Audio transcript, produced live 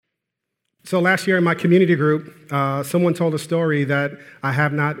So last year in my community group, someone told a story that I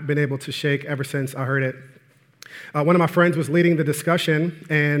have not been able to shake ever since I heard it. One of my friends was leading the discussion,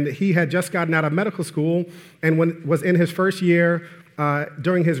 and he had just gotten out of medical school and was in his first year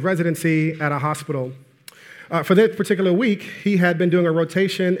during his residency at a hospital. For this particular week, he had been doing a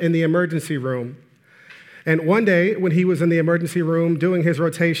rotation in the emergency room. And one day, when he was in the emergency room doing his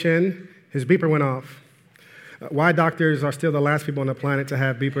rotation, his beeper went off. Why doctors are still the last people on the planet to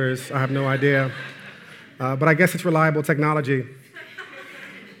have beepers, I have no idea. But I guess it's reliable technology.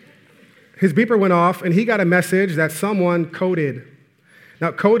 His beeper went off, and he got a message that someone coded.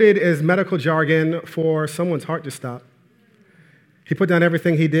 Now, coded is medical jargon for someone's heart to stop. He put down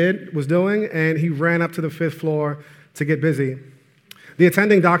everything he was doing, and he ran up to the 5th floor to get busy. The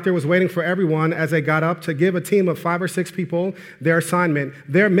attending doctor was waiting for everyone as they got up to give a team of 5 or 6 people their assignment,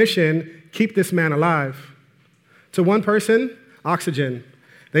 their mission: keep this man alive. To one person, oxygen.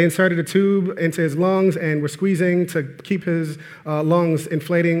 They inserted a tube into his lungs and were squeezing to keep his lungs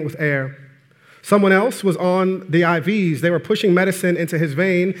inflating with air. Someone else was on the IVs. They were pushing medicine into his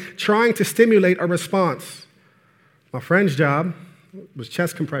vein, trying to stimulate a response. My friend's job was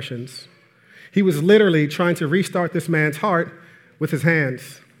chest compressions. He was literally trying to restart this man's heart with his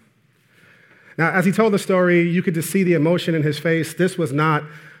hands. Now, as he told the story, you could just see the emotion in his face. This was not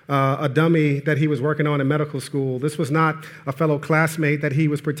a dummy that he was working on in medical school. This was not a fellow classmate that he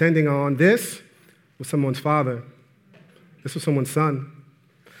was pretending on. This was someone's father. This was someone's son.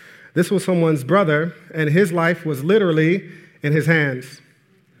 This was someone's brother, and his life was literally in his hands.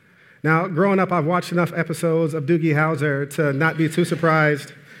 Now, growing up, I've watched enough episodes of Doogie Howser to not be too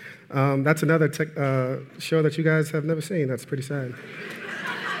surprised. That's another show that you guys have never seen. That's pretty sad.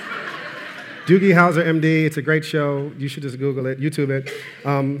 Doogie Howser, MD, it's a great show. You should just Google it, YouTube it.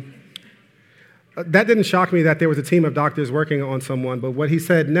 That didn't shock me that there was a team of doctors working on someone, but what he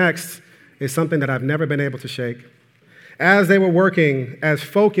said next is something that I've never been able to shake. As they were working as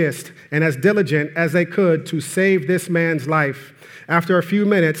focused and as diligent as they could to save this man's life, after a few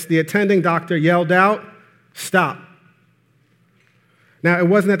minutes, the attending doctor yelled out, "Stop." Now, it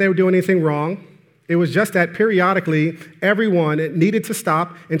wasn't that they were doing anything wrong. It was just that periodically, everyone needed to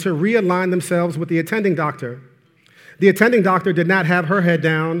stop and to realign themselves with the attending doctor. The attending doctor did not have her head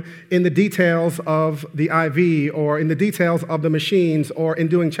down in the details of the IV or in the details of the machines or in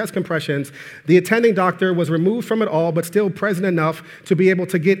doing chest compressions. The attending doctor was removed from it all, but still present enough to be able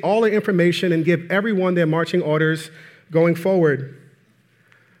to get all the information and give everyone their marching orders going forward.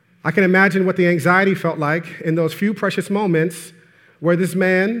 I can imagine what the anxiety felt like in those few precious moments where this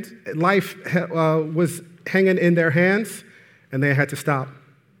man's life was hanging in their hands and they had to stop.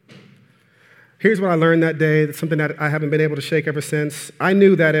 Here's what I learned that day. That's something that I haven't been able to shake ever since. I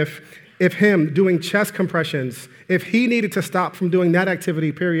knew that if him doing chest compressions, if he needed to stop from doing that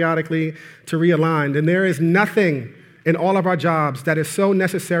activity periodically to realign, then there is nothing in all of our jobs that is so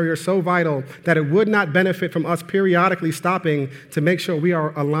necessary or so vital that it would not benefit from us periodically stopping to make sure we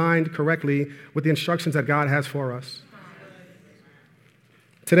are aligned correctly with the instructions that God has for us.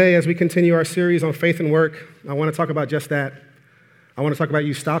 Today, as we continue our series on faith and work, I want to talk about just that. I want to talk about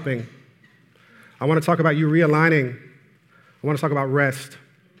you stopping. I want to talk about you realigning. I want to talk about rest.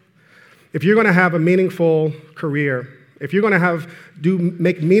 If you're going to have a meaningful career, if you're going to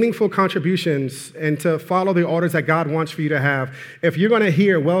make meaningful contributions and to follow the orders that God wants for you to have, if you're going to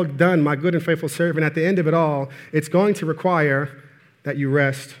hear, "Well done, my good and faithful servant," at the end of it all, it's going to require that you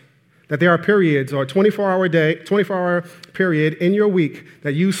rest. That there are periods or a 24-hour period in your week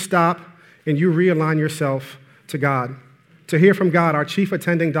that you stop and you realign yourself to God. To hear from God, our chief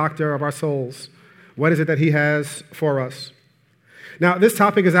attending doctor of our souls. What is it that he has for us? Now, this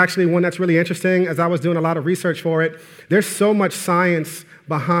topic is actually one that's really interesting. As I was doing a lot of research for it, there's so much science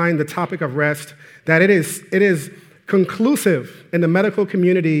behind the topic of rest that it is conclusive in the medical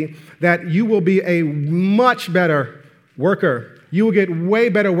community that you will be a much better worker. You will get way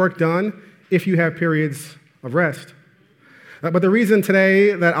better work done if you have periods of rest. But the reason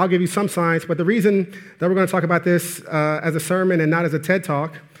today that I'll give you some science, but the reason that we're going to talk about this as a sermon and not as a TED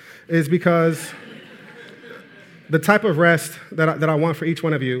Talk is because the type of rest that I want for each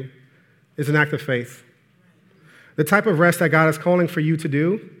one of you is an act of faith. The type of rest that God is calling for you to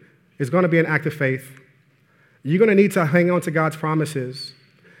do is going to be an act of faith. You're going to need to hang on to God's promises.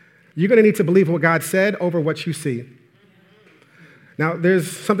 You're going to need to believe what God said over what you see. Now, there's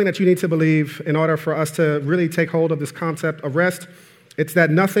something that you need to believe in order for us to really take hold of this concept of rest. It's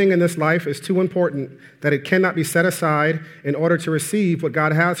that nothing in this life is too important that it cannot be set aside in order to receive what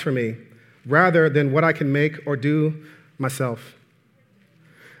God has for me, rather than what I can make or do myself.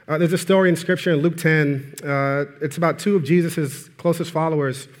 There's a story in Scripture in Luke 10. It's about two of Jesus' closest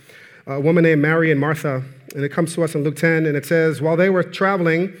followers. a woman named Mary and Martha. And it comes to us in Luke 10, and it says, while they were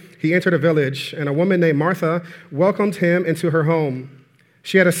traveling, he entered a village, and a woman named Martha welcomed him into her home.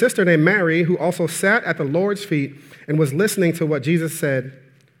 She had a sister named Mary who also sat at the Lord's feet and was listening to what Jesus said.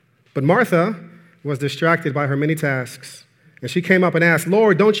 But Martha was distracted by her many tasks. And she came up and asked,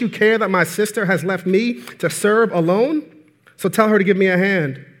 Lord, don't you care that my sister has left me to serve alone? So tell her to give me a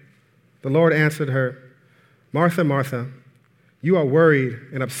hand. The Lord answered her, Martha, Martha, you are worried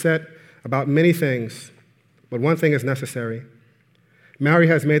and upset about many things, but one thing is necessary. Mary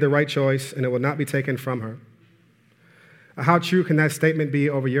has made the right choice, and it will not be taken from her. How true can that statement be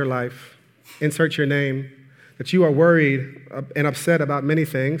over your life? Insert your name, that you are worried and upset about many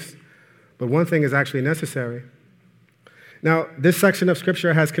things, but one thing is actually necessary. Now, this section of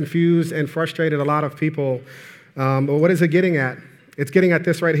Scripture has confused and frustrated a lot of people, but what is it getting at? It's getting at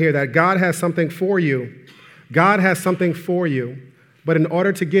this right here, that God has something for you. God has something for you, but in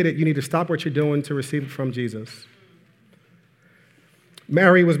order to get it, you need to stop what you're doing to receive it from Jesus.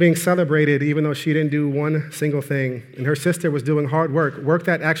 Mary was being celebrated even though she didn't do one single thing, and her sister was doing hard work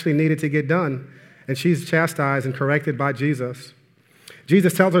that actually needed to get done, and she's chastised and corrected by Jesus.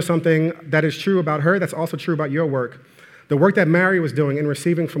 Jesus tells her something that is true about her that's also true about your work. The work that Mary was doing in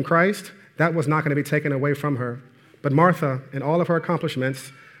receiving from Christ, that was not going to be taken away from her. But Martha and all of her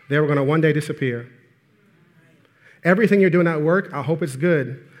accomplishments, they were going to one day disappear. Everything you're doing at work, I hope it's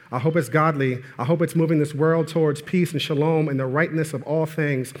good. I hope it's godly. I hope it's moving this world towards peace and shalom and the rightness of all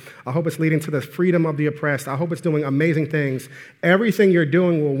things. I hope it's leading to the freedom of the oppressed. I hope it's doing amazing things. Everything you're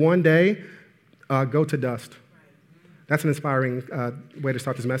doing will one day go to dust. That's an inspiring way to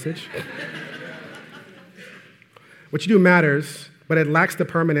start this message. What you do matters, but it lacks the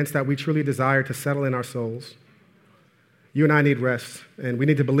permanence that we truly desire to settle in our souls. You and I need rest, and we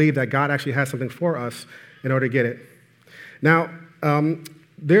need to believe that God actually has something for us in order to get it. Now,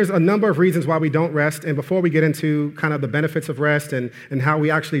 there's a number of reasons why we don't rest, and before we get into kind of the benefits of rest and how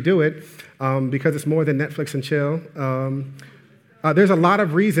we actually do it, because it's more than Netflix and chill, there's a lot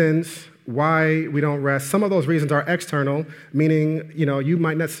of reasons why we don't rest. Some of those reasons are external, meaning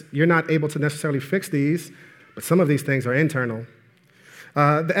you're not able to necessarily fix these, but some of these things are internal.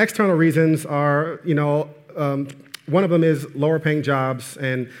 The external reasons are, one of them is lower paying jobs,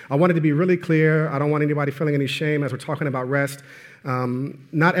 and I wanted to be really clear. I don't want anybody feeling any shame as we're talking about rest.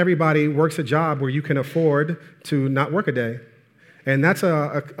 Not everybody works a job where you can afford to not work a day. And that's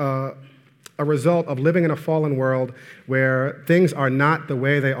a result of living in a fallen world where things are not the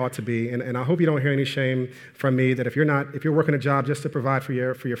way they ought to be. And I hope you don't hear any shame from me that if you're working a job just to provide for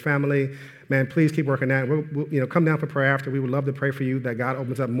your family, man, please keep working that. We'll come down for prayer after. We would love to pray for you that God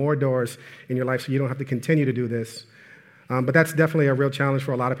opens up more doors in your life so you don't have to continue to do this. But that's definitely a real challenge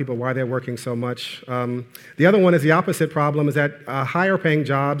for a lot of people, why they're working so much. The other one is the opposite problem, is that higher paying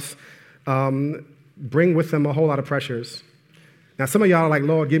jobs bring with them a whole lot of pressures. Now, some of y'all are like,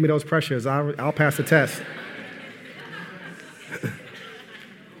 Lord, give me those pressures. I'll pass the test.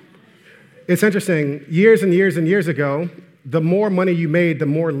 It's interesting. Years and years and years ago, the more money you made, the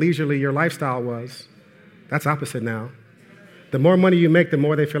more leisurely your lifestyle was. That's opposite now. The more money you make, the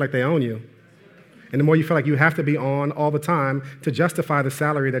more they feel like they own you. And the more you feel like you have to be on all the time to justify the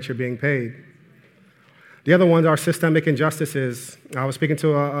salary that you're being paid. The other ones are systemic injustices. I was speaking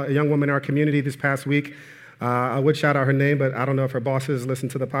to a young woman in our community this past week. I would shout out her name, but I don't know if her bosses listen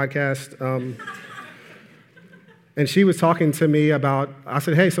to the podcast. And she was talking to me about, I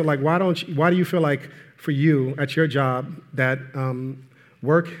said, hey, so why do you feel like for you at your job that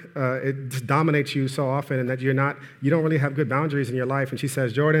work, it just dominates you so often and that you don't really have good boundaries in your life? And she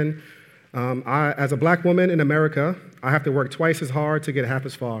says, Jordan, as a black woman in America, I have to work twice as hard to get half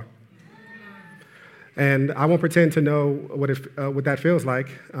as far. And I won't pretend to know what that feels like,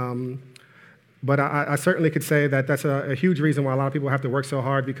 but I certainly could say that that's a huge reason why a lot of people have to work so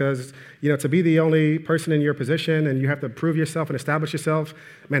hard because, to be the only person in your position and you have to prove yourself and establish yourself,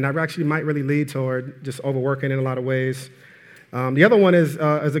 man, that actually might really lead toward just overworking in a lot of ways. The other one is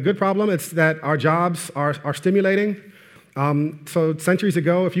a good problem. It's that our jobs are stimulating. So centuries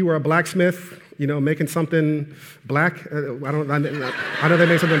ago, if you were a blacksmith, making something black, I know they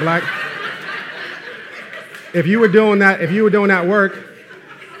make something black. If you were doing that work,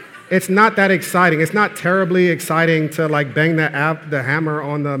 it's not that exciting. It's not terribly exciting to bang the hammer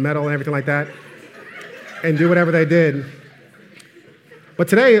on the metal and everything like that and do whatever they did. But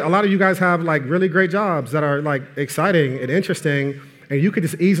today, a lot of you guys have really great jobs that are exciting and interesting, and you could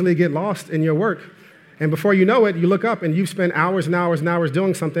just easily get lost in your work. And before you know it, you look up and you've spent hours and hours and hours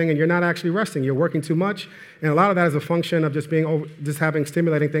doing something, and you're not actually resting. You're working too much, and a lot of that is a function of just having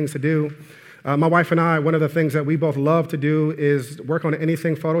stimulating things to do. My wife and I, one of the things that we both love to do is work on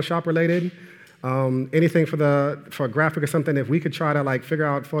anything Photoshop related. Anything for a graphic or something, if we could try to figure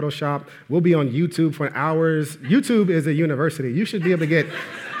out Photoshop, we'll be on YouTube for hours. YouTube is a university. You should be able to get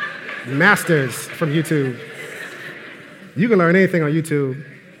masters from YouTube. You can learn anything on YouTube.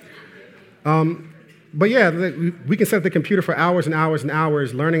 But yeah, we can set up the computer for hours and hours and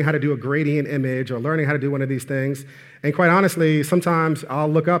hours learning how to do a gradient image or learning how to do one of these things. And quite honestly, sometimes I'll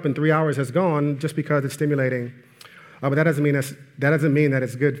look up and 3 hours has gone just because it's stimulating. But that doesn't mean that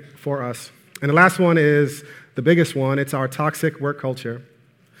it's good for us. And the last one is the biggest one. It's our toxic work culture.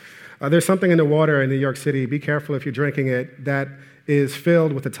 There's something in the water in New York City, be careful if you're drinking it, that is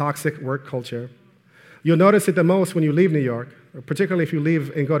filled with a toxic work culture. You'll notice it the most when you leave New York, particularly if you leave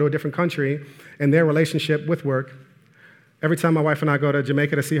and go to a different country and their relationship with work. Every time my wife and I go to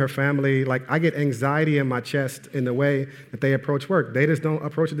Jamaica to see her family, I get anxiety in my chest in the way that they approach work. They just don't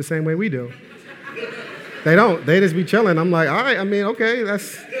approach it the same way we do. They don't. They just be chilling. I'm like, all right, okay,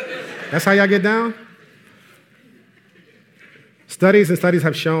 that's how y'all get down? Studies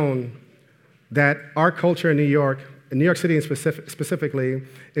have shown that our culture in New York City specifically,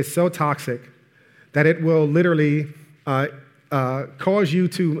 is so toxic that it will literally cause you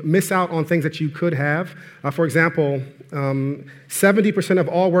to miss out on things that you could have. For example, 70% of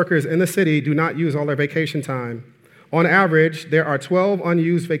all workers in the city do not use all their vacation time. On average, there are 12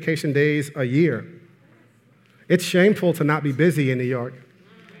 unused vacation days a year. It's shameful to not be busy in New York.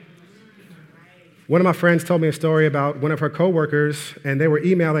 One of my friends told me a story about one of her coworkers, and they were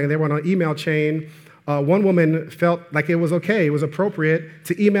emailing, and they were on an email chain. One woman felt like it was okay, it was appropriate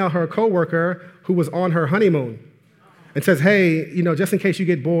to email her coworker who was on her honeymoon and says, hey, just in case you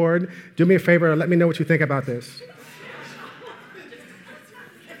get bored, do me a favor, let me know what you think about this.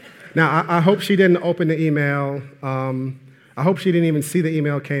 Now, I hope she didn't open the email. I hope she didn't even see the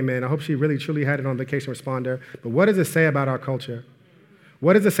email came in. I hope she really, truly had it on vacation responder. But what does it say about our culture?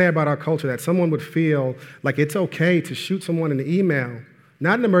 What does it say about our culture that someone would feel like it's okay to shoot someone an email,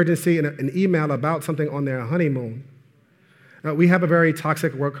 not an emergency, an email about something on their honeymoon? We have a very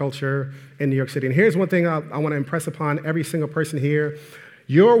toxic work culture in New York City. And here's one thing I want to impress upon every single person here.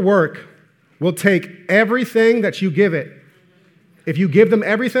 Your work will take everything that you give it. If you give them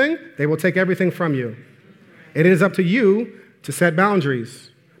everything, they will take everything from you. It is up to you to set boundaries.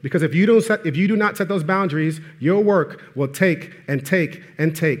 Because if you do not set those boundaries, your work will take and take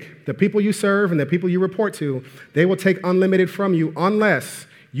and take. The people you serve and the people you report to, they will take unlimited from you unless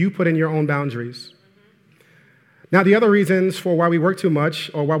you put in your own boundaries. Now, the other reasons for why we work too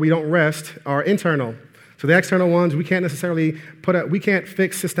much or why we don't rest are internal. So the external ones, we can't necessarily we can't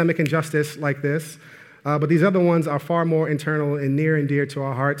fix systemic injustice like this. But these other ones are far more internal and near and dear to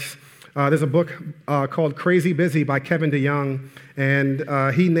our hearts. There's a book called Crazy Busy by Kevin DeYoung,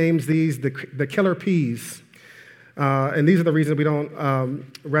 and he names these the killer P's. And these are the reasons we don't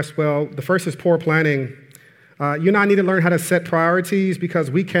rest well. The first is poor planning. You and I need to learn how to set priorities because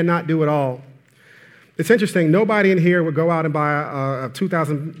we cannot do it all. It's interesting, nobody in here would go out and buy a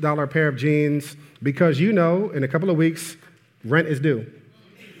 $2,000 pair of jeans because in a couple of weeks, rent is due.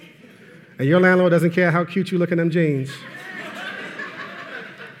 And your landlord doesn't care how cute you look in them jeans.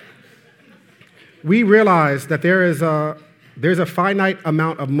 We realize that there's a finite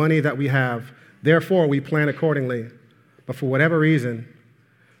amount of money that we have. Therefore, we plan accordingly. But for whatever reason,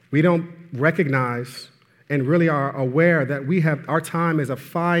 we don't recognize and really are aware that our time is a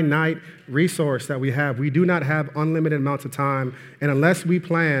finite resource that we have. We do not have unlimited amounts of time. And unless we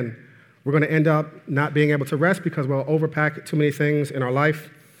plan, we're going to end up not being able to rest because we'll overpack too many things in our life.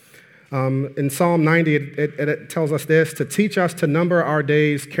 In Psalm 90, it tells us this, to teach us to number our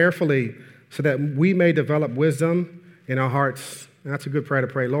days carefully so that we may develop wisdom in our hearts. And that's a good prayer to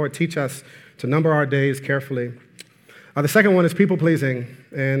pray. Lord, teach us to number our days carefully. The second one is people-pleasing.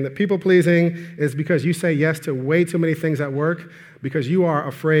 And people-pleasing is because you say yes to way too many things at work because you are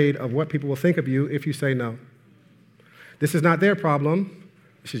afraid of what people will think of you if you say no. This is not their problem.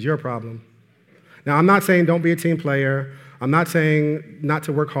 This is your problem. Now, I'm not saying don't be a team player. I'm not saying not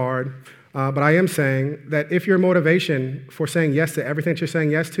to work hard. But I am saying that if your motivation for saying yes to everything that you're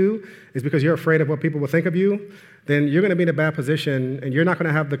saying yes to is because you're afraid of what people will think of you, then you're going to be in a bad position and you're not going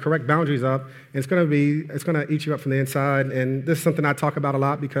to have the correct boundaries up. And it's going to eat you up from the inside. And this is something I talk about a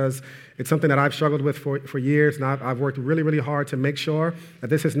lot because it's something that I've struggled with for years. And I've worked really, really hard to make sure that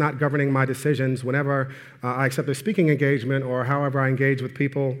this is not governing my decisions whenever I accept a speaking engagement or however I engage with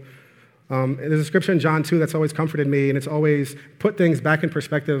people. There's a scripture in John 2 that's always comforted me, and it's always put things back in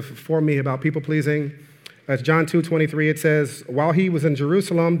perspective for me about people-pleasing. As John 2:23, it says, while he was in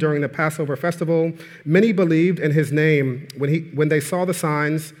Jerusalem during the Passover festival, many believed in his name when they saw the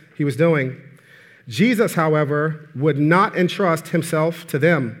signs he was doing. Jesus, however, would not entrust himself to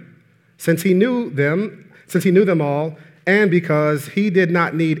them, since he knew them all, and because he did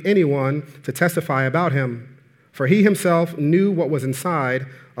not need anyone to testify about him, for he himself knew what was inside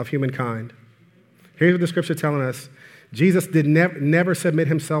of humankind. Here's what the scripture telling us. Jesus did never submit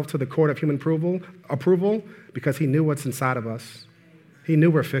himself to the court of human approval because he knew what's inside of us. He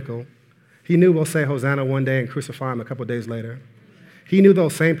knew we're fickle. He knew we'll say Hosanna one day and crucify him a couple days later. He knew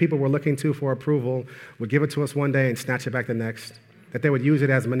those same people we're looking to for approval would give it to us one day and snatch it back the next, that they would use it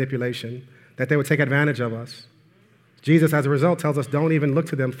as manipulation, that they would take advantage of us. Jesus, as a result, tells us don't even look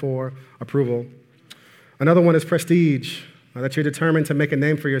to them for approval. Another one is prestige, that you're determined to make a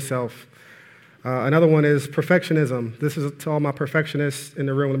name for yourself. Another one is perfectionism. This is to all my perfectionists in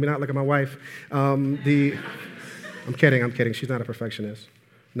the room. Let me not look at my wife. I'm kidding. She's not a perfectionist.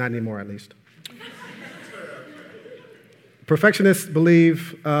 Not anymore, at least. Perfectionists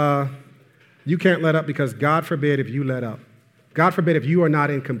believe you can't let up because God forbid if you let up. God forbid if you are not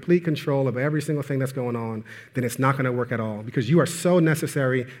in complete control of every single thing that's going on, then it's not going to work at all because you are so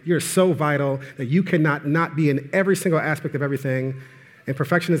necessary, you're so vital that you cannot not be in every single aspect of everything. And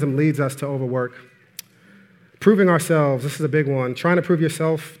perfectionism leads us to overwork. Proving ourselves, this is a big one. Trying to prove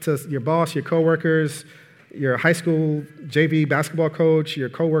yourself to your boss, your coworkers, your high school JV basketball coach, your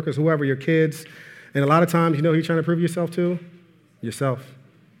coworkers, whoever, your kids. And a lot of times, you know who you're trying to prove yourself to? Yourself.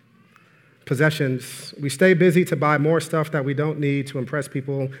 Possessions. We stay busy to buy more stuff that we don't need to impress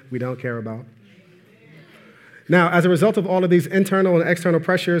people we don't care about. Now, as a result of all of these internal and external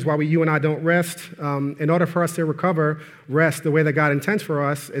pressures, while you and I don't rest, in order for us to recover rest the way that God intends for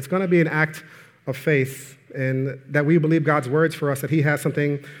us, it's going to be an act of faith and that we believe God's words for us, that he has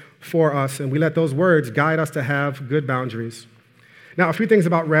something for us, and we let those words guide us to have good boundaries. Now, a few things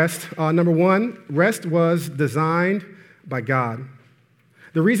about rest. Number one, rest was designed by God.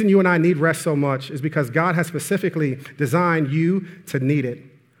 The reason you and I need rest so much is because God has specifically designed you to need it.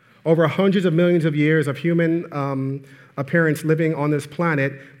 Over hundreds of millions of years of human appearance living on this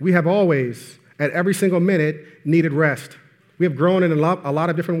planet, we have always, at every single minute, needed rest. We have grown in a lot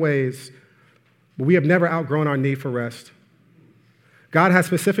of different ways, but we have never outgrown our need for rest. God has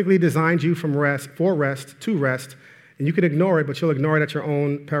specifically designed you for rest, to rest, and you can ignore it, but you'll ignore it at your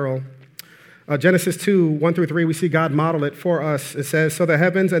own peril. Genesis 2, 1-3, we see God model it for us. It says, "So the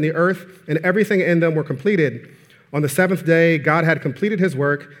heavens and the earth and everything in them were completed. On the seventh day, God had completed his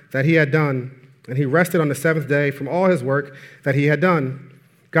work that he had done, and he rested on the seventh day from all his work that he had done.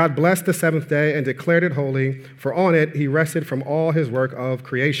 God blessed the seventh day and declared it holy, for on it he rested from all his work of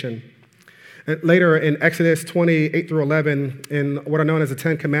creation." And later in Exodus 20:8-11, in what are known as the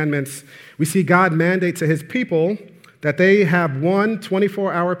Ten Commandments, we see God mandate to his people that they have one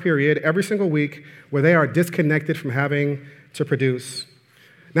 24-hour period every single week where they are disconnected from having to produce.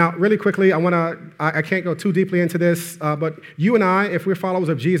 Now, really quickly, I can't go too deeply into this, but you and I, if we're followers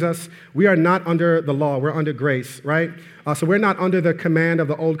of Jesus, we are not under the law. We're under grace, right? So we're not under the command of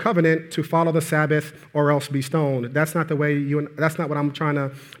the old covenant to follow the Sabbath or else be stoned. That's not the way that's not what I'm trying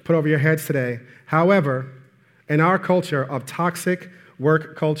to put over your heads today. However, in our culture of toxic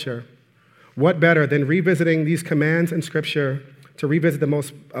work culture, what better than revisiting these commands in Scripture to revisit the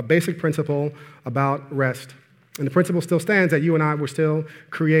most basic principle about rest? And the principle still stands that you and I were still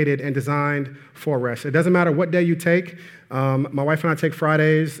created and designed for rest. It doesn't matter what day you take. My wife and I take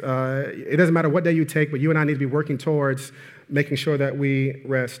Fridays. It doesn't matter what day you take, but you and I need to be working towards making sure that we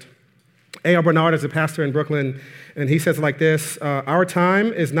rest. A.L. Bernard is a pastor in Brooklyn, and he says it like this: "Our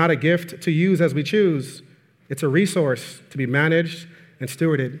time is not a gift to use as we choose. It's a resource to be managed and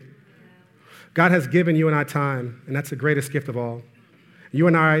stewarded." God has given you and I time, and that's the greatest gift of all. You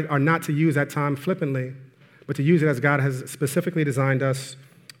and I are not to use that time flippantly, but to use it as God has specifically designed us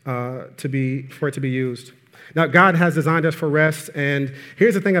for it to be used. Now, God has designed us for rest, and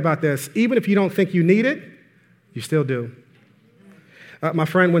here's the thing about this. Even if you don't think you need it, you still do. My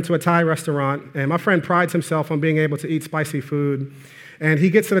friend went to a Thai restaurant, and my friend prides himself on being able to eat spicy food. And he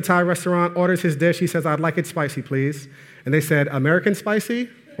gets to the Thai restaurant, orders his dish. He says, "I'd like it spicy, please." And they said, "American spicy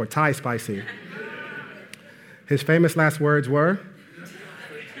or Thai spicy?" His famous last words were,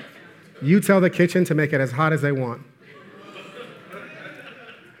 "You tell the kitchen to make it as hot as they want."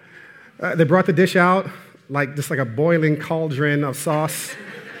 They brought the dish out, like a boiling cauldron of sauce.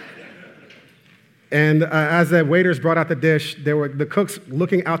 And as the waiters brought out the dish, there were the cooks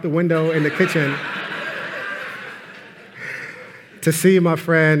looking out the window in the kitchen to see my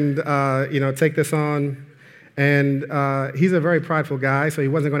friend, take this on. And he's a very prideful guy, so he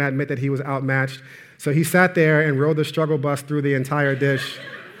wasn't going to admit that he was outmatched. So he sat there and rode the struggle bus through the entire dish.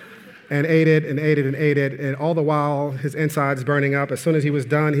 and ate it and ate it and ate it, and all the while his insides burning up. As soon as he was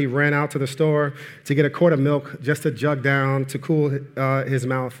done, he ran out to the store to get a quart of milk just to jug down to cool his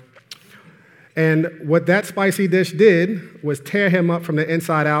mouth. And what that spicy dish did was tear him up from the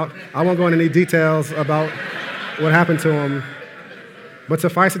inside out. I won't go into any details about what happened to him, but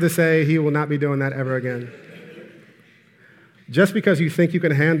suffice it to say, he will not be doing that ever again. Just because you think you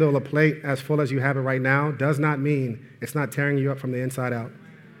can handle a plate as full as you have it right now does not mean it's not tearing you up from the inside out.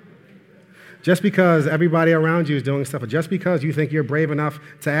 Just because everybody around you is doing stuff, or just because you think you're brave enough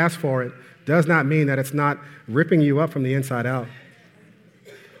to ask for it, does not mean that it's not ripping you up from the inside out.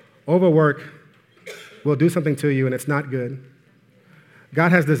 Overwork will do something to you, and it's not good.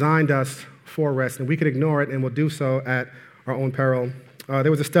 God has designed us for rest, and we could ignore it, and we'll do so at our own peril.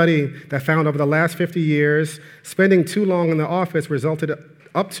 There was a study that found over the last 50 years, spending too long in the office resulted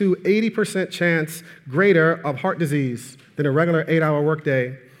up to 80% chance greater of heart disease than a regular 8-hour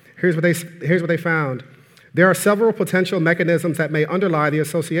workday. Here's what they found. There are several potential mechanisms that may underlie the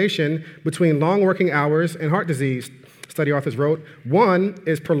association between long working hours and heart disease, study authors wrote. One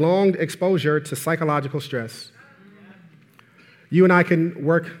is prolonged exposure to psychological stress. You and I can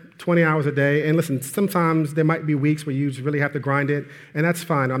work 20 hours a day, and listen, sometimes there might be weeks where you really have to grind it, and that's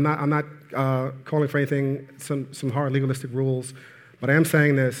fine. I'm not calling for anything, some hard legalistic rules, but I am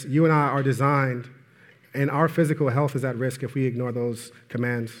saying this. You and I are designed, and our physical health is at risk if we ignore those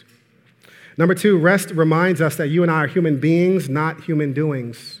commands. Number 2, rest reminds us that you and I are human beings, not human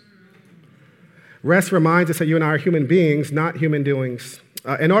doings. Rest reminds us that you and I are human beings, not human doings.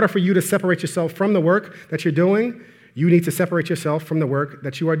 In order for you to separate yourself from the work that you're doing, you need to separate yourself from the work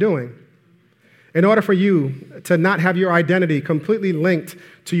that you are doing. In order for you to not have your identity completely linked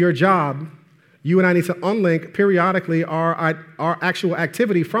to your job, you and I need to unlink periodically our actual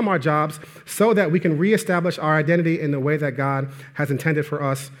activity from our jobs so that we can reestablish our identity in the way that God has intended for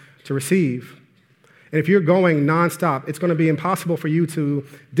us to receive. And if you're going nonstop, it's going to be impossible for you to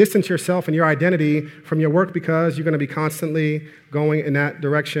distance yourself and your identity from your work because you're going to be constantly going in that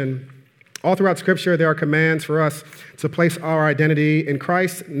direction. All throughout Scripture, there are commands for us to place our identity in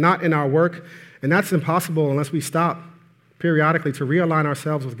Christ, not in our work. And that's impossible unless we stop periodically to realign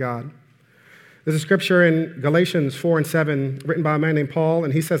ourselves with God. There's a scripture in Galatians 4:7 written by a man named Paul,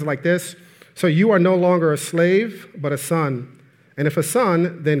 and he says it like this: "So you are no longer a slave, but a son. And if a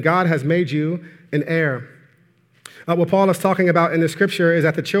son, then God has made you an heir." What Paul is talking about in the scripture is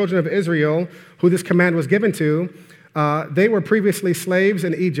that the children of Israel, who this command was given to, they were previously slaves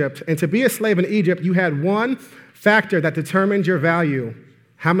in Egypt. And to be a slave in Egypt, you had one factor that determined your value: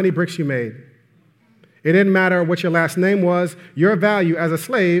 how many bricks you made. It didn't matter what your last name was. Your value as a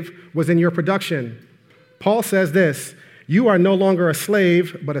slave was in your production. Paul says this: you are no longer a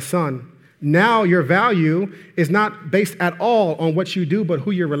slave, but a son. Now your value is not based at all on what you do, but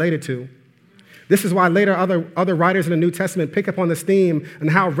who you're related to. This is why later other writers in the New Testament pick up on this theme and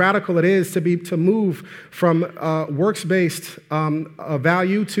how radical it is to move from works-based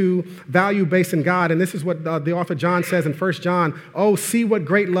value to value-based in God. And this is what the author John says in 1 John. "Oh, see what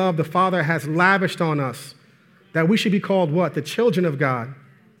great love the Father has lavished on us, that we should be called" what? The children of God.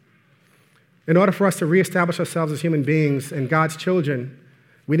 In order for us to reestablish ourselves as human beings and God's children,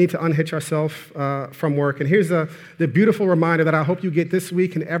 we need to unhitch ourselves from work. And here's the beautiful reminder that I hope you get this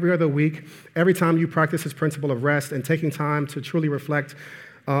week and every other week, every time you practice this principle of rest and taking time to truly reflect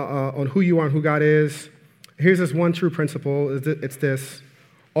on who you are and who God is. Here's this one true principle. It's this: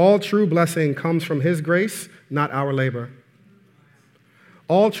 all true blessing comes from His grace, not our labor.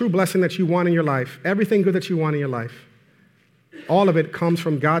 All true blessing that you want in your life, everything good that you want in your life, all of it comes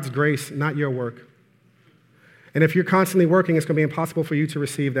from God's grace, not your work. And if you're constantly working, it's going to be impossible for you to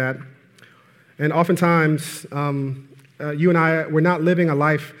receive that. And oftentimes, you and I, we're not living a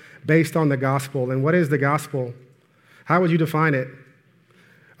life based on the gospel. And what is the gospel? How would you define it?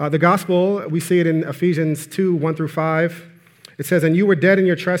 The gospel, we see it in Ephesians 2:1-5. It says, "And you were dead in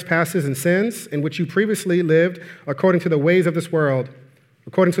your trespasses and sins, in which you previously lived according to the ways of this world,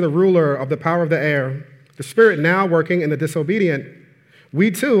 according to the ruler of the power of the air, the spirit now working in the disobedient. We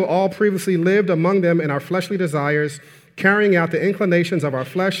too all previously lived among them in our fleshly desires, carrying out the inclinations of our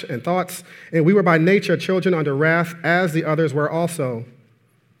flesh and thoughts, and we were by nature children under wrath, as the others were also.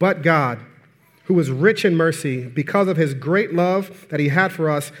 But God, who is rich in mercy, because of His great love that He had for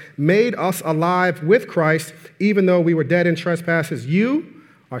us, made us alive with Christ, even though we were dead in trespasses. You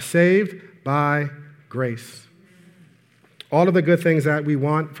are saved by grace." All of the good things that we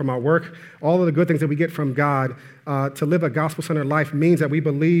want from our work, all of the good things that we get from God, to live a gospel-centered life means that we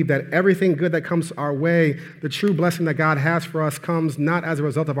believe that everything good that comes our way, the true blessing that God has for us, comes not as a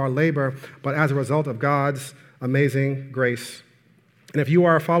result of our labor, but as a result of God's amazing grace. And if you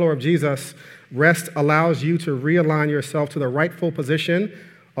are a follower of Jesus, rest allows you to realign yourself to the rightful position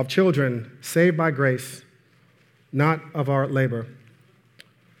of children saved by grace, not of our labor.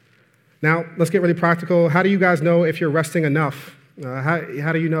 Now, let's get really practical. How do you guys know if you're resting enough?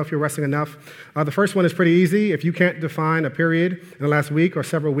 How do you know if you're resting enough? The first one is pretty easy. If you can't define a period in the last week or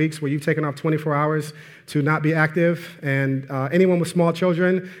several weeks where you've taken off 24 hours to not be active, and anyone with small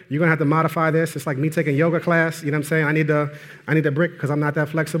children, you're going to have to modify this. It's like me taking yoga class. You know what I'm saying? I need a brick because I'm not that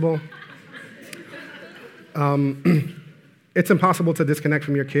flexible. It's impossible to disconnect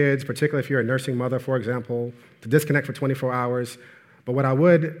from your kids, particularly if you're a nursing mother, for example, to disconnect for 24 hours. But what I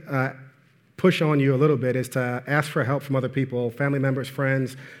would push on you a little bit is to ask for help from other people, family members,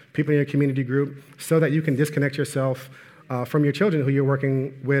 friends, people in your community group, so that you can disconnect yourself from your children who you're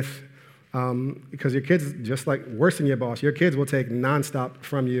working with, because your kids, just like worse than your boss, your kids will take nonstop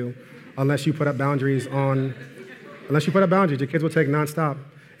from you unless you put up boundaries. Your kids will take nonstop.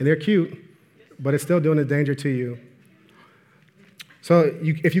 And they're cute, but it's still doing a danger to you. So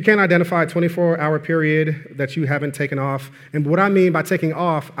if you can't identify a 24-hour period that you haven't taken off, and what I mean by taking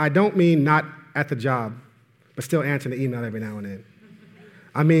off, I don't mean not at the job, but still answering the email every now and then.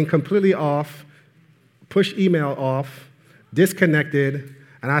 I mean completely off, push email off, disconnected,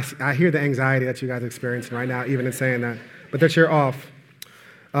 and I hear the anxiety that you guys are experiencing right now, even in saying that, but that you're off.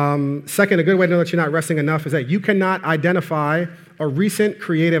 Second, a good way to know that you're not resting enough is that you cannot identify a recent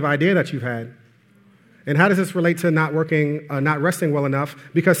creative idea that you've had. And how does this relate to not resting well enough?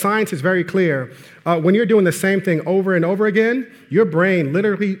 Because science is very clear. When you're doing the same thing over and over again, your brain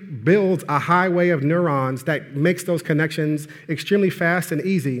literally builds a highway of neurons that makes those connections extremely fast and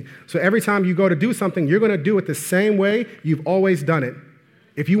easy. So every time you go to do something, you're going to do it the same way you've always done it.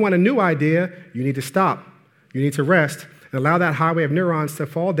 If you want a new idea, you need to stop. You need to rest and allow that highway of neurons to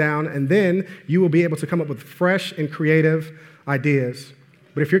fall down, and then you will be able to come up with fresh and creative ideas.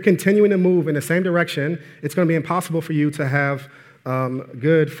 But if you're continuing to move in the same direction, it's going to be impossible for you to have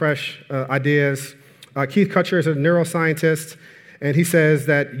good, fresh ideas. Keith Kutcher is a neuroscientist, and he says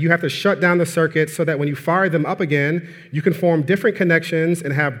that you have to shut down the circuits so that when you fire them up again, you can form different connections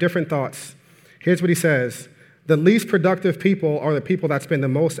and have different thoughts. Here's what he says: the least productive people are the people that spend the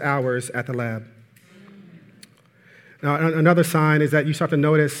most hours at the lab. Now, another sign is that you start to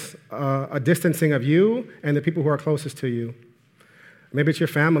notice a distancing of you and the people who are closest to you. Maybe it's your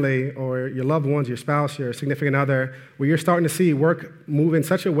family or your loved ones, your spouse, your significant other, where you're starting to see work move in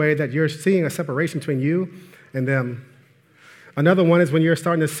such a way that you're seeing a separation between you and them. Another one is when you're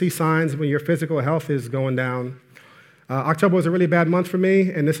starting to see signs when your physical health is going down. October was a really bad month for me,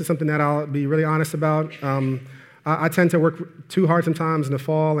 and this is something that I'll be really honest about. I tend to work too hard sometimes in the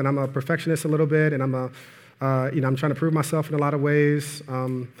fall, and I'm a perfectionist a little bit, and I'm trying to prove myself in a lot of ways.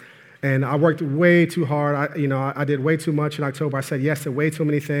 And I worked way too hard. I did way too much in October. I said yes to way too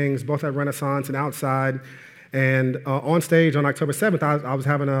many things, both at Renaissance and outside. And on stage on October 7th, I was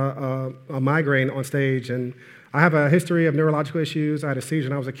having a migraine on stage. And I have a history of neurological issues. I had a seizure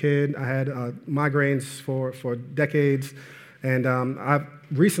when I was a kid. I had migraines for decades. And I've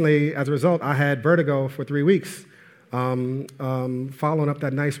recently, as a result, I had vertigo for 3 weeks, following up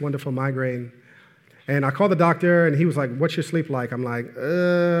that nice, wonderful migraine. And I called the doctor, and he was like, "What's your sleep like?" I'm like,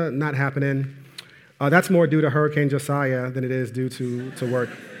 not happening. That's more due to Hurricane Josiah than it is due to work.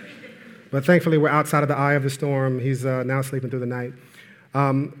 But thankfully, we're outside of the eye of the storm. He's now sleeping through the night.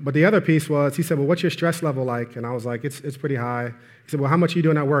 But the other piece was, he said, "Well, what's your stress level like?" And I was like, it's pretty high. He said, "Well, how much are you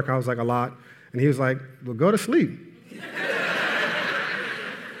doing at work?" I was like, "A lot." And he was like, "Well, go to sleep."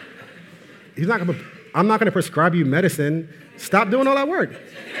 I'm not going to prescribe you medicine. Stop doing all that work.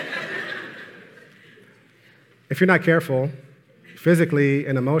 If you're not careful, physically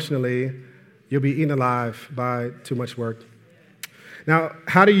and emotionally, you'll be eaten alive by too much work. Now,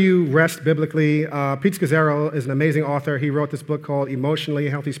 how do you rest biblically? Pete Scazzero is an amazing author. He wrote this book called Emotionally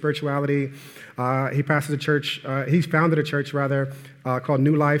Healthy Spirituality. He founded a church called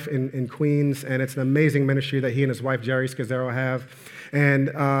New Life in Queens, and it's an amazing ministry that he and his wife, Jerry Scazzero, have.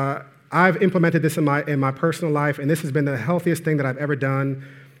 And I've implemented this in my personal life, and this has been the healthiest thing that I've ever done.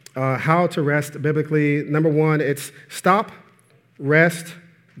 How to rest biblically. Number one, it's stop, rest,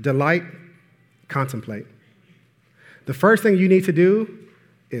 delight, contemplate. The first thing you need to do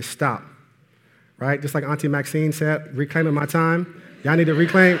is stop, right? Just like Auntie Maxine said, reclaiming my time. Y'all need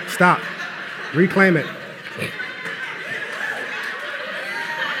to stop, reclaim it.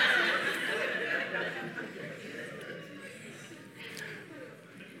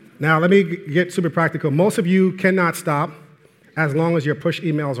 Now, let me get super practical. Most of you cannot stop as long as your push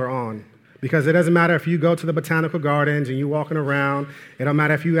emails are on. Because it doesn't matter if you go to the botanical gardens and you're walking around. It don't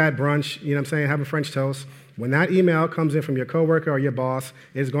matter if you had brunch, having French toast. When that email comes in from your coworker or your boss,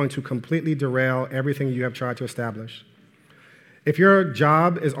 it's going to completely derail everything you have tried to establish. If your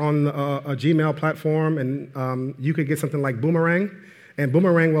job is on a Gmail platform and you could get something like Boomerang, and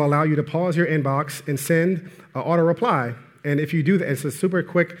Boomerang will allow you to pause your inbox and send an auto reply. And if you do that, it's a super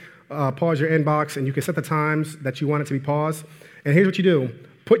quick pause your inbox, and you can set the times that you want it to be paused. And here's what you do.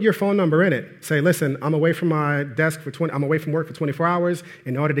 Put your phone number in it. Say, listen, I'm away from my desk I'm away from work for 24 hours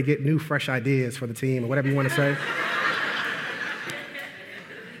in order to get new, fresh ideas for the team or whatever you want to say.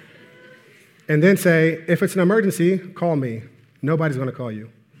 And then say, if it's an emergency, call me. Nobody's going to call you.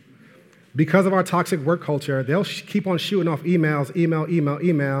 Because of our toxic work culture, they'll keep on shooting off emails,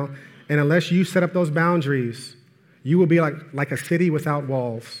 email, and unless you set up those boundaries, you will be like a city without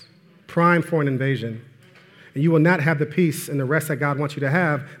walls, prime for an invasion. And you will not have the peace and the rest that God wants you to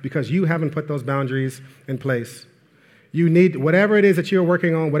have because you haven't put those boundaries in place. You need, whatever it is that you're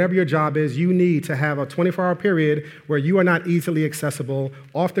working on, whatever your job is, you need to have a 24-hour period where you are not easily accessible,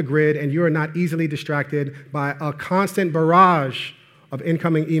 off the grid, and you are not easily distracted by a constant barrage of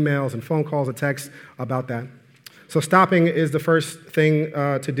incoming emails and phone calls and texts about that. So stopping is the first thing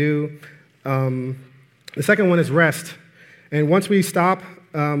to do. The second one is rest. And once we stop,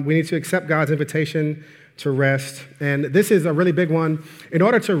 we need to accept God's invitation to rest. And this is a really big one. In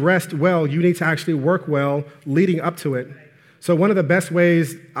order to rest well, you need to actually work well leading up to it. So one of the best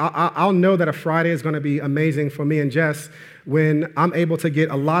ways, I'll know that a Friday is going to be amazing for me and Jess when I'm able to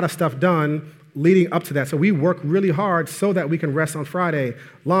get a lot of stuff done leading up to that. So we work really hard so that we can rest on Friday.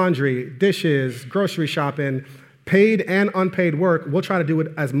 Laundry, dishes, grocery shopping, paid and unpaid work. We'll try to do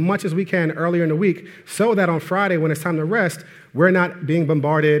it as much as we can earlier in the week so that on Friday, when it's time to rest, we're not being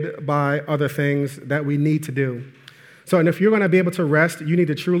bombarded by other things that we need to do. So, and if you're going to be able to rest, you need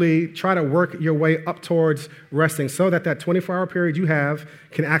to truly try to work your way up towards resting so that 24-hour period you have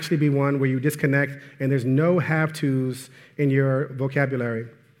can actually be one where you disconnect and there's no have-tos in your vocabulary.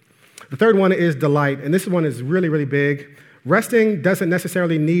 The third one is delight, and this one is really, really big. Resting doesn't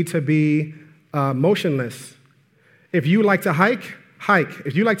necessarily need to be motionless. If you like to hike.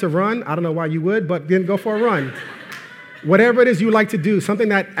 If you like to run, I don't know why you would, but then go for a run. Whatever it is you like to do, something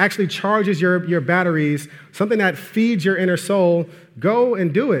that actually charges your batteries, something that feeds your inner soul, go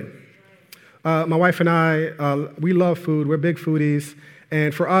and do it. My wife and I, we love food. We're big foodies.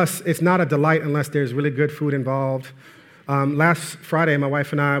 And for us, it's not a delight unless there's really good food involved. Last Friday, my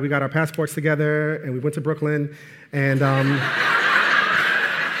wife and I, we got our passports together, and we went to Brooklyn. And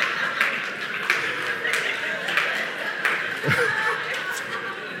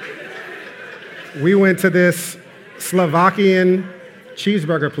we went to this Slovakian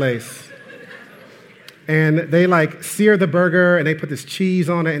cheeseburger place. And they sear the burger and they put this cheese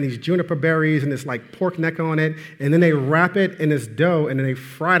on it and these juniper berries and this pork neck on it. And then they wrap it in this dough and then they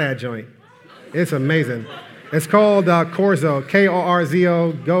fry that joint. It's amazing. It's called Korzo,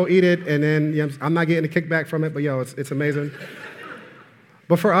 K-O-R-Z-O. Go eat it. And then I'm not getting a kickback from it, but it's amazing.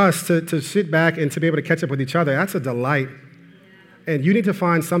 But for us to sit back and to be able to catch up with each other, that's a delight. And you need to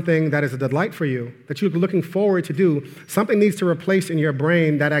find something that is a delight for you, that you're looking forward to do. Something needs to replace in your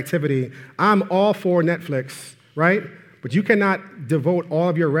brain that activity. I'm all for Netflix, right? But you cannot devote all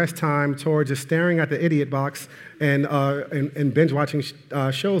of your rest time towards just staring at the idiot box and binge watching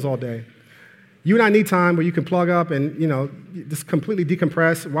shows all day. You and I need time where you can plug up and, just completely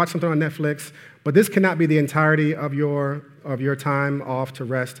decompress, watch something on Netflix. But this cannot be the entirety of your time off to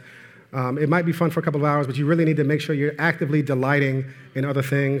rest. It might be fun for a couple of hours, but you really need to make sure you're actively delighting in other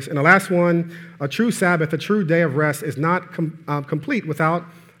things. And the last one, a true Sabbath, a true day of rest is not complete without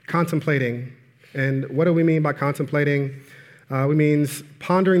contemplating. And what do we mean by contemplating? It means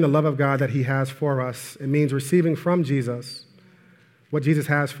pondering the love of God that he has for us. It means receiving from Jesus what Jesus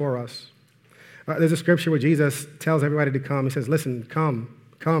has for us. There's a scripture where Jesus tells everybody to come. He says, listen, come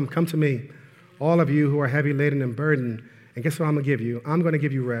to me, all of you who are heavy laden and burdened. And guess what I'm going to give you? I'm going to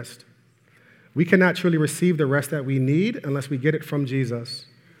give you rest. We cannot truly receive the rest that we need unless we get it from Jesus.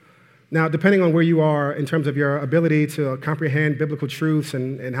 Now, depending on where you are in terms of your ability to comprehend biblical truths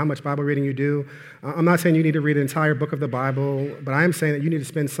and how much Bible reading you do, I'm not saying you need to read an entire book of the Bible, but I am saying that you need to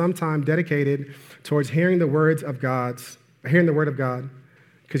spend some time dedicated towards hearing the word of God,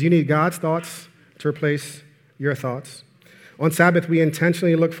 because you need God's thoughts to replace your thoughts. On Sabbath, we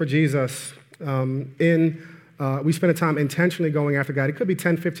intentionally look for Jesus we spend a time intentionally going after God. It could be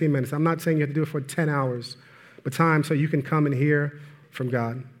 10, 15 minutes. I'm not saying you have to do it for 10 hours, but time so you can come and hear from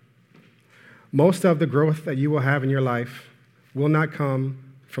God. Most of the growth that you will have in your life will not come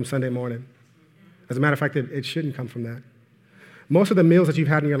from Sunday morning. As a matter of fact, it shouldn't come from that. Most of the meals that you've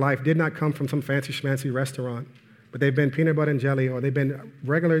had in your life did not come from some fancy schmancy restaurant, but they've been peanut butter and jelly, or they've been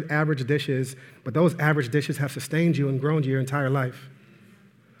regular average dishes, but those average dishes have sustained you and grown you your entire life.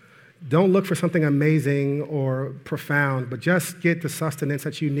 Don't look for something amazing or profound, but just get the sustenance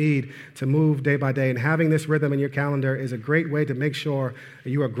that you need to move day by day. And having this rhythm in your calendar is a great way to make sure that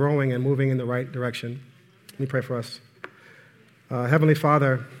you are growing and moving in the right direction. Let me pray for us. Heavenly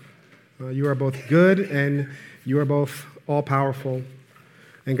Father, you are both good and you are both all-powerful.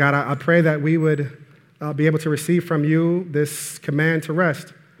 And God, I pray that we would be able to receive from you this command to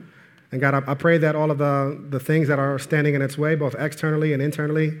rest. And God, I pray that all of the things that are standing in its way, both externally and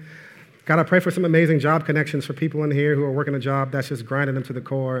internally, God, I pray for some amazing job connections for people in here who are working a job that's just grinding them to the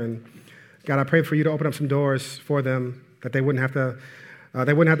core. And God, I pray for you to open up some doors for them that they wouldn't have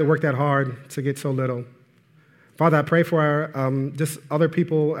to work that hard to get so little. Father, I pray for just other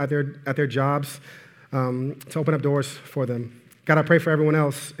people at their jobs to open up doors for them. God, I pray for everyone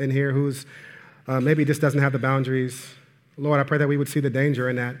else in here who's maybe just doesn't have the boundaries. Lord, I pray that we would see the danger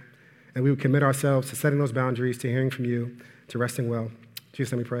in that, and we would commit ourselves to setting those boundaries, to hearing from you, to resting well. In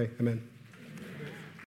Jesus' name we pray. Amen.